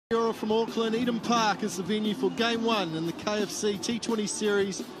From Auckland, Eden Park is the venue for Game 1 in the KFC T20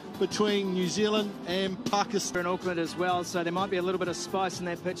 series between New Zealand and Pakistan. In Auckland as well, so there might be a little bit of spice in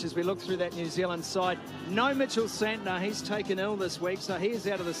that pitch as we look through that New Zealand side. No Mitchell Santner, he's taken ill this week, so he is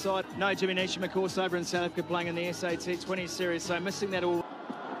out of the side. No Jimmy Neesham, of course, over in South Africa playing in the T20 series, so missing that all.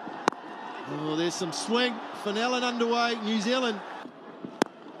 Oh, there's some swing. Finalen underway, New Zealand.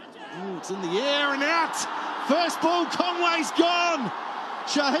 Oh, it's in the air and out. First ball, Conway's gone.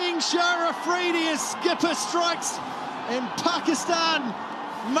 Shaheen Shah Afridi as skipper strikes, and Pakistan.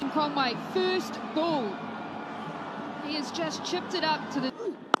 Conway, first ball. He has just chipped it up to the...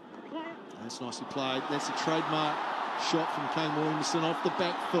 That's nicely played. That's a trademark shot from Kane Williamson off the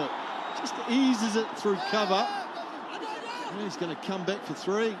back foot. Just eases it through cover. And he's going to come back for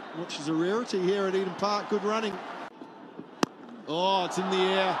three, which is a rarity here at Eden Park. Good running. Oh, it's in the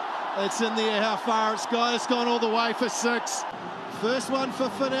air. It's in the air. How far it's gone? It's gone all the way for six. First one for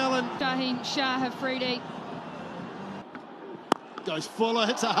Finalen. Shaheen Shah Afridi. Goes Fuller,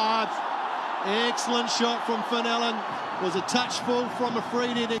 hits it hard. Excellent shot from Finalen. Was a touch full from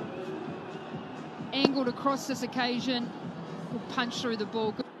Afridi. Angled across this occasion. Will punch through the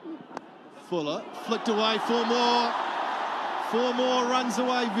ball. Fuller flicked away. Four more. Four more runs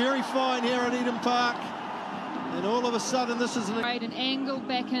away. Very fine here at Eden Park. And all of a sudden this is an angle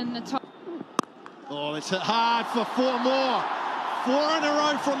back in the top. Oh, it's hit hard for four more. Four in a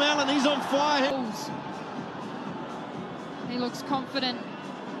row from Allen. He's on fire. He looks confident.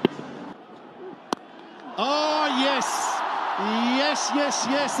 Oh, yes. Yes, yes,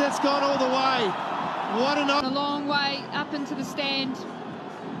 yes. That's gone all the way. What a long way up into the stand.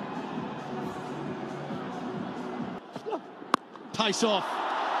 Pace off.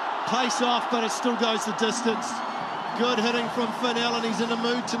 Pace off, but it still goes the distance. Good hitting from Finalen. He's in the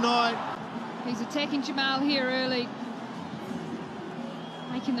mood tonight. He's attacking Jamal here early.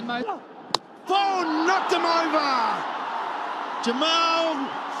 Making the most. Oh, knocked him over. Jamal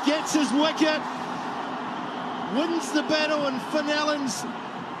gets his wicket, wins the battle, and Finalen's.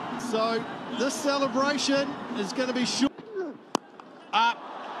 So this celebration is going to be short. Up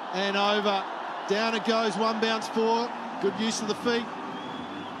and over. Down it goes. One bounce four. Good use of the feet.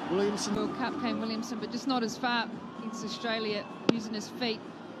 Williamson. World Cup came Williamson, but just not as far against Australia, using his feet.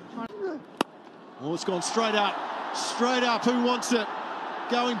 Oh, it's gone straight up. Straight up. Who wants it?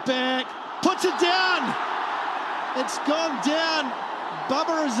 Going back. Puts it down. It's gone down.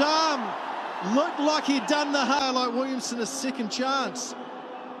 Bubba Azam looked like he'd done the highlight. Williamson a second chance.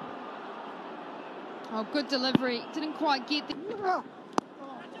 Oh, good delivery. Didn't quite get the...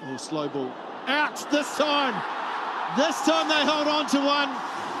 Oh, slow ball. Out this time. This time they hold on to one.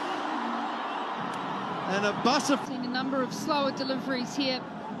 And a bus of... Seen a number of slower deliveries here.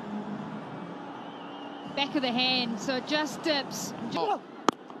 Back of the hand, so it just dips. Oh.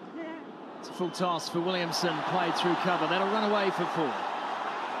 It's a full toss for Williamson, played through cover. That'll run away for four.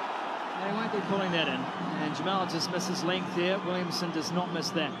 They won't be pulling that in. And Jamal just misses length here. Williamson does not miss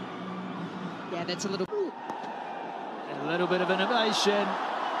that. Yeah, that's a little bit of innovation.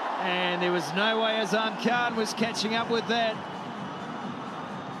 And there was no way Azam Khan was catching up with that.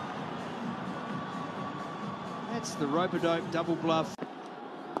 That's the rope-a-dope double bluff.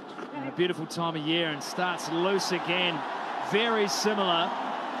 And a beautiful time of year, and starts loose again. Very similar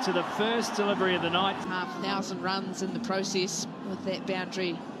to the first delivery of the night. 5,000 runs in the process with that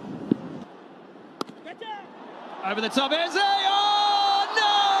boundary. Over the top, Eze! Oh,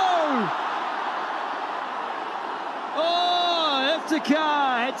 no! Oh,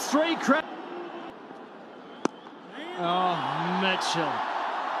 Iftikhar had three cracks. Oh, Mitchell.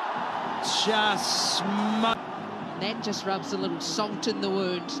 Just smoked. That just rubs a little salt in the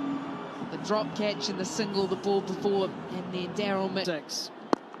wound. The drop catch and the single the ball before, and then Daryl Mitchell.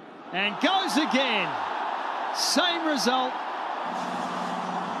 And goes again. Same result.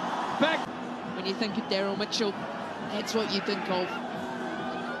 Back. When you think of Daryl Mitchell, that's what you think of.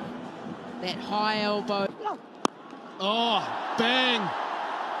 That high elbow. Oh, bang.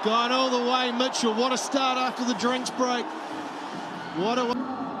 Gone all the way, Mitchell. What a start after the drinks break. What a...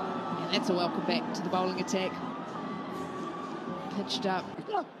 And that's a welcome back to the bowling attack. Pitched up.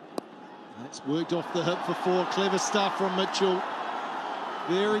 That's worked off the hip for four. Clever stuff from Mitchell.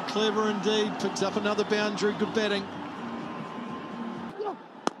 Very clever indeed. Picks up another boundary. Good batting.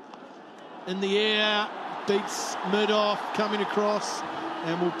 In the air. Beats mid-off. Coming across.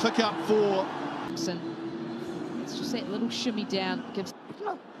 And will pick up four. It's just that little shimmy down. Gives...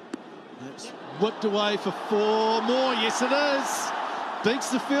 That's whipped away for four more. Yes, it is. Beats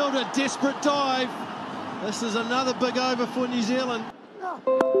the fielder. Desperate dive. This is another big over for New Zealand.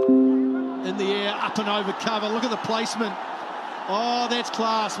 In the air, up and over cover. Look at the placement Oh, that's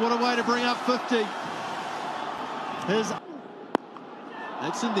class. What a way to bring up 50.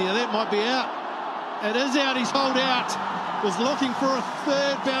 That's in there. That might be out. It is out. He's holed out. Was looking for a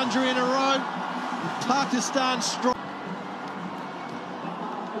third boundary in a row. Pakistan strong.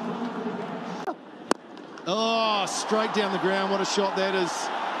 Oh, straight down the ground. What a shot that is.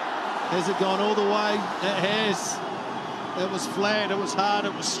 Has it gone all the way? It has. It was flat. It was hard.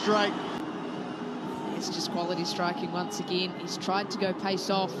 It was straight. It's just quality striking once again. He's tried to go pace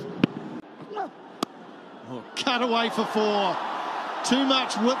off. Oh, cut away for 4. Too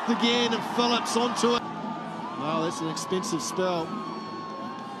much width again, and Phillips onto it. Wow, that's an expensive spell.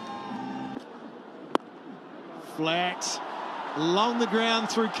 Flat. Along the ground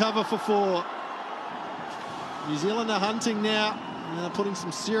through cover for 4. New Zealand are hunting now. And they're putting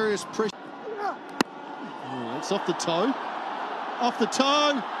some serious pressure. Oh, it's off the toe. Off the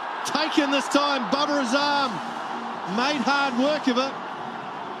toe. Taken this time. Bubba his arm. Made hard work of it.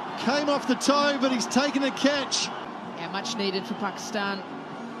 Came off the toe, but he's taken a catch. Yeah, much needed for Pakistan.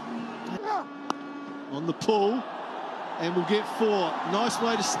 On the pull, and we'll get 4. Nice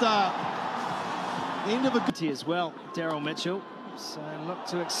way to start. End of a good as well, Daryl Mitchell. So look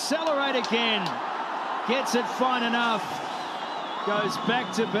to accelerate again. Gets it fine enough. Goes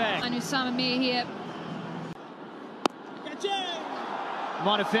back to back. And Usama Mir here.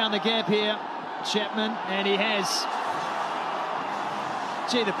 Might have found the gap here, Chapman, and he has.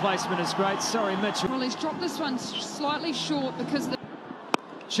 Gee, the placement is great. Sorry, Mitchell. Well, he's dropped this one slightly short because the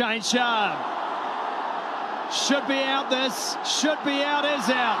Shane Sharp. Should be out this. Should be out, is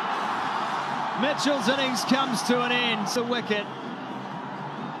out. Mitchell's innings comes to an end. It's a wicket.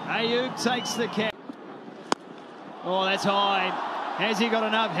 Ayub takes the catch. Oh, that's high. Has he got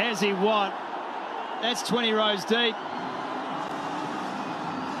enough? Has he what? That's 20 rows deep.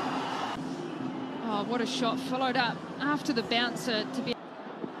 oh, what a shot, followed up after the bouncer to be.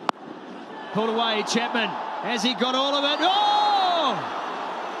 Pulled away, Chapman. Has he got all of it? Oh!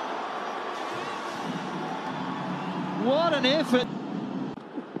 What an effort.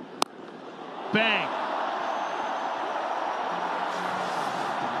 Bang.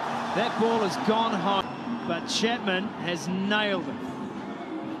 That ball has gone home, but Chapman has nailed it.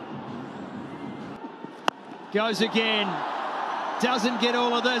 Goes again. Doesn't get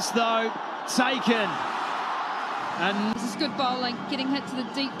all of this, though. Taken. And This is good bowling, getting hit to the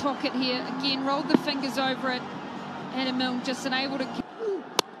deep pocket here. Again, rolled the fingers over it. Adam Milne just unable to.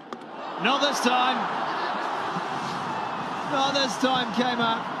 not this time. Not this time came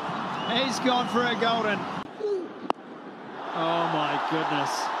up. He's gone for a golden. Oh, my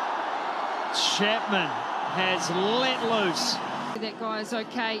goodness. Chapman has let loose. That guy is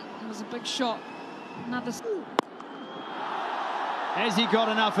okay. It was a big shot. Another. Has he got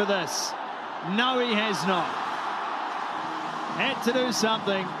enough of this? No, he has not. Had to do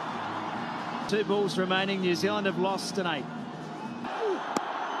something. 2 balls remaining. New Zealand have lost an 8.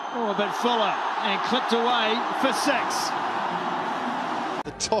 Oh, a bit fuller and clipped away for 6.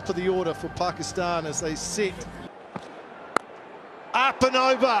 the top of the order for Pakistan as they set up and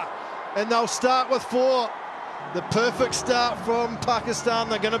over, and they'll start with 4. The perfect start from Pakistan.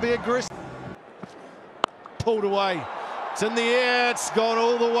 They're going to be aggressive. Pulled away. It's in the air. It's gone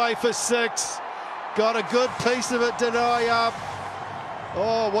all the way for 6. Got a good piece of it, deny up.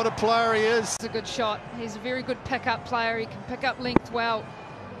 Oh, what a player he is. It's a good shot. He's a very good pickup player. He can pick up length well.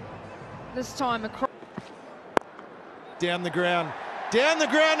 This time across. Down the ground. Down the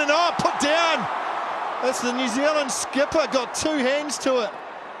ground and oh, put down. That's the New Zealand skipper. Got 2 hands to it.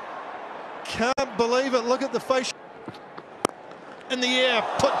 Can't believe it. Look at the face. In the air.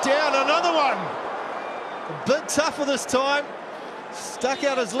 Put down. Another one. A bit tougher this time. Stuck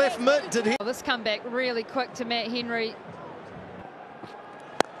out his left mitt. Did he? This comeback really quick to Matt Henry.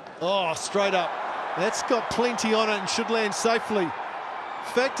 Oh, straight up. That's got plenty on it and should land safely.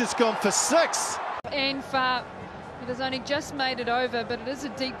 In fact, it's gone for 6. And far. It has only just made it over, but it is a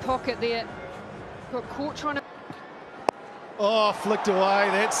deep pocket there. Got caught trying to. Oh, flicked away.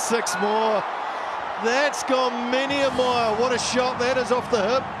 That's 6 more. That's gone many a mile. What a shot that is off the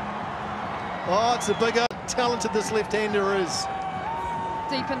hip. Oh, it's a big talented this left-hander is.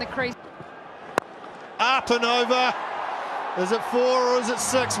 Deep in the crease. Up and over. Is it 4 or is it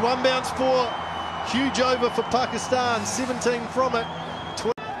 6? One bounce 4. Huge over for Pakistan. 17 from it.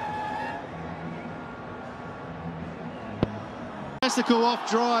 Classical off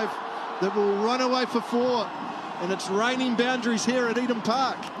drive that will run away for 4. And it's raining boundaries here at Eden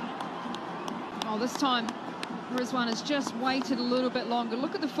Park. Oh, this time Rizwan has just waited a little bit longer.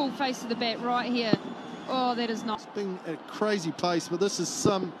 Look at the full face of the bat right here. Oh, that is not. It's been a crazy pace, but this is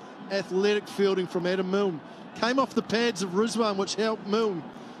some athletic fielding from Adam Milne. Came off the pads of Rizwan, which helped Milne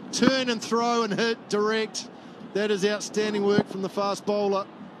turn and throw and hit direct. That is outstanding work from the fast bowler.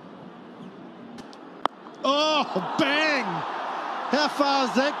 Oh, bang! How far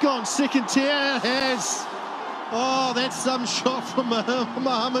has that gone? Second tier, it has. Oh, that's some shot from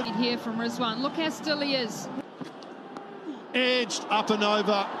Mohammed. Here from Rizwan. Look how still he is. Edged up and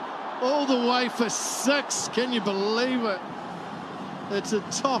over, all the way for 6. Can you believe it? It's a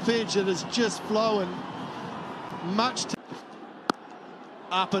top edge that is just flowing.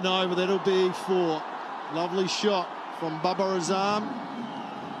 Up and over, that'll be 4. Lovely shot from Babar Azam.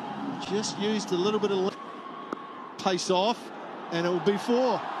 Just used a little bit of pace off, and it will be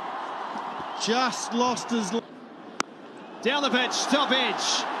 4. Just lost his... Down the pitch, top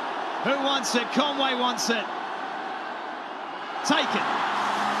edge. Who wants it? Conway wants it. Taken.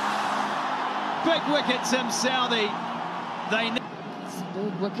 Big wicket, Tim Southee. It's a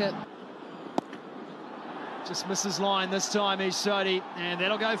big wicket. Just misses line this time, Sodhi, and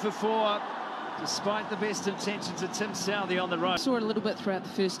that'll go for 4, despite the best intentions of Tim Southee on the road. Saw it a little bit throughout the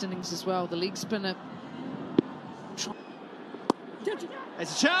first innings as well. The leg spinner.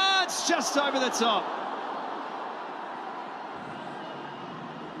 It's a chance, just over the top.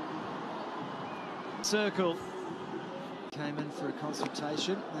 Circle. Came in for a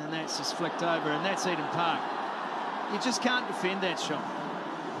consultation, and that's just flicked over, and that's Eden Park. You just can't defend that shot.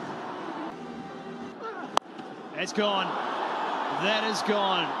 It's gone. That is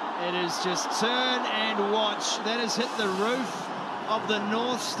gone. It is just turn and watch. That has hit the roof of the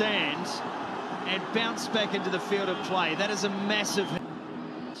north stand and bounced back into the field of play. That is a massive hit.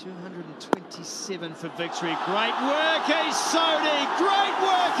 227 for victory. Great work, Sodhi. Great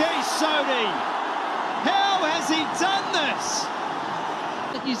work, Sodhi. How has he done this?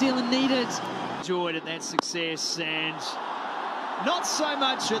 That New Zealand needed. Enjoyed at that success, and not so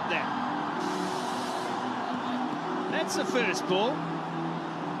much at that. That's the first ball.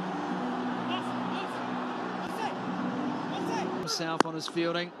 Himself on his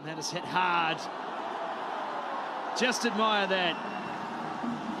fielding. That is hit hard. Just admire that.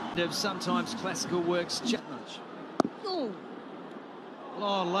 Sometimes classical works just much.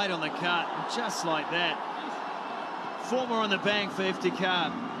 Oh, late on the cut, just like that. 4 more on the bank for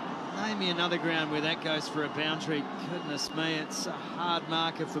Iftikhar. Name me another ground where that goes for a boundary. Goodness me, it's a hard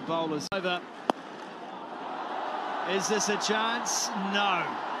marker for bowlers. Over. Is this a chance? No.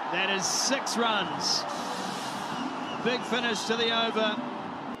 That is 6 runs. Big finish to the over.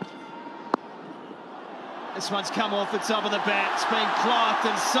 This one's come off the top of the bat. It's been clocked,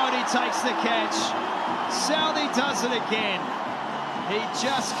 and Sodhi takes the catch. Southee does it again. He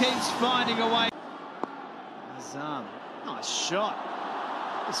just keeps finding a way. Azam, nice shot.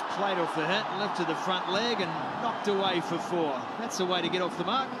 Just played off the hit, lifted the front leg and knocked away for 4. That's the way to get off the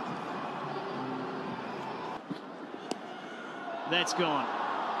mark. That's gone.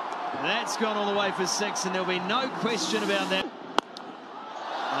 That's gone all the way for 6, and there'll be no question about that.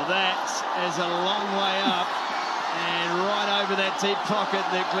 Well, that is a long way up, and right over that deep pocket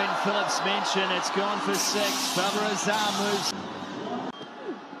that Glenn Phillips mentioned. It's gone for 6. Babar Azam moves.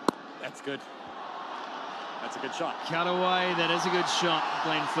 That's good. That's a good shot. Cut away. That is a good shot,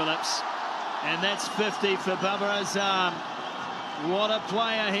 Glenn Phillips. And that's 50 for Babar Azam. What a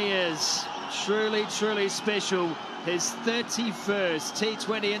player he is. Truly, truly special. His 31st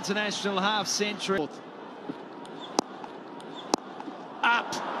T20 international half-century.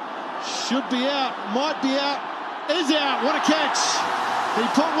 Up. Should be out. Might be out. Is out. What a catch. He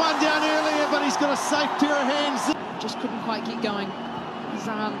put one down earlier, but he's got a safe pair of hands. Just couldn't quite get going.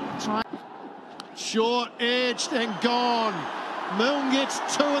 Azam trying. Short, edged and gone. Milne gets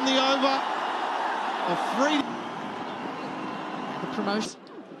 2 in the over. A free. The promotion.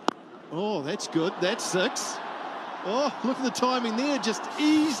 Oh, that's good. That's 6. Oh, look at the timing there. Just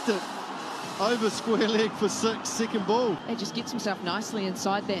eased it over square leg for 6. Second ball. He just gets himself nicely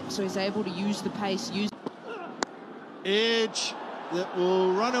inside that, so he's able to use the pace. Edge that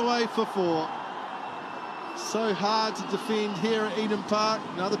will run away for 4. So hard to defend here at Eden Park.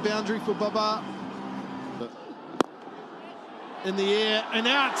 Another boundary for Babar. In the air and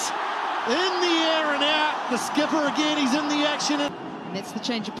out. In the air and out. The skipper again. He's in the action. And that's the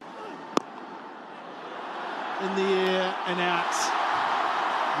change of... In the air and out.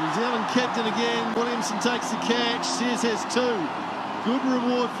 New Zealand captain again. Williamson takes the catch. Sears has 2. Good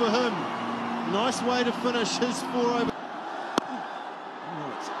reward for him. Nice way to finish his 4 over.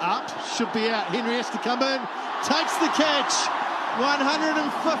 Oh, it's up. Should be out. Henry has to come in. Takes the catch.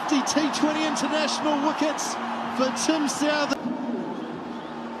 150 T20 international wickets for Tim Southee.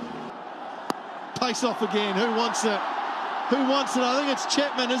 Pace off again. Who wants it? Who wants it? I think it's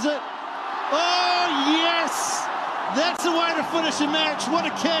Chapman, is it? Oh, yes! That's the way to finish a match. What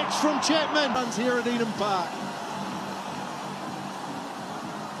a catch from Chapman. Runs here at Eden Park.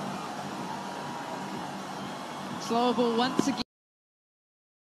 Slower ball once again.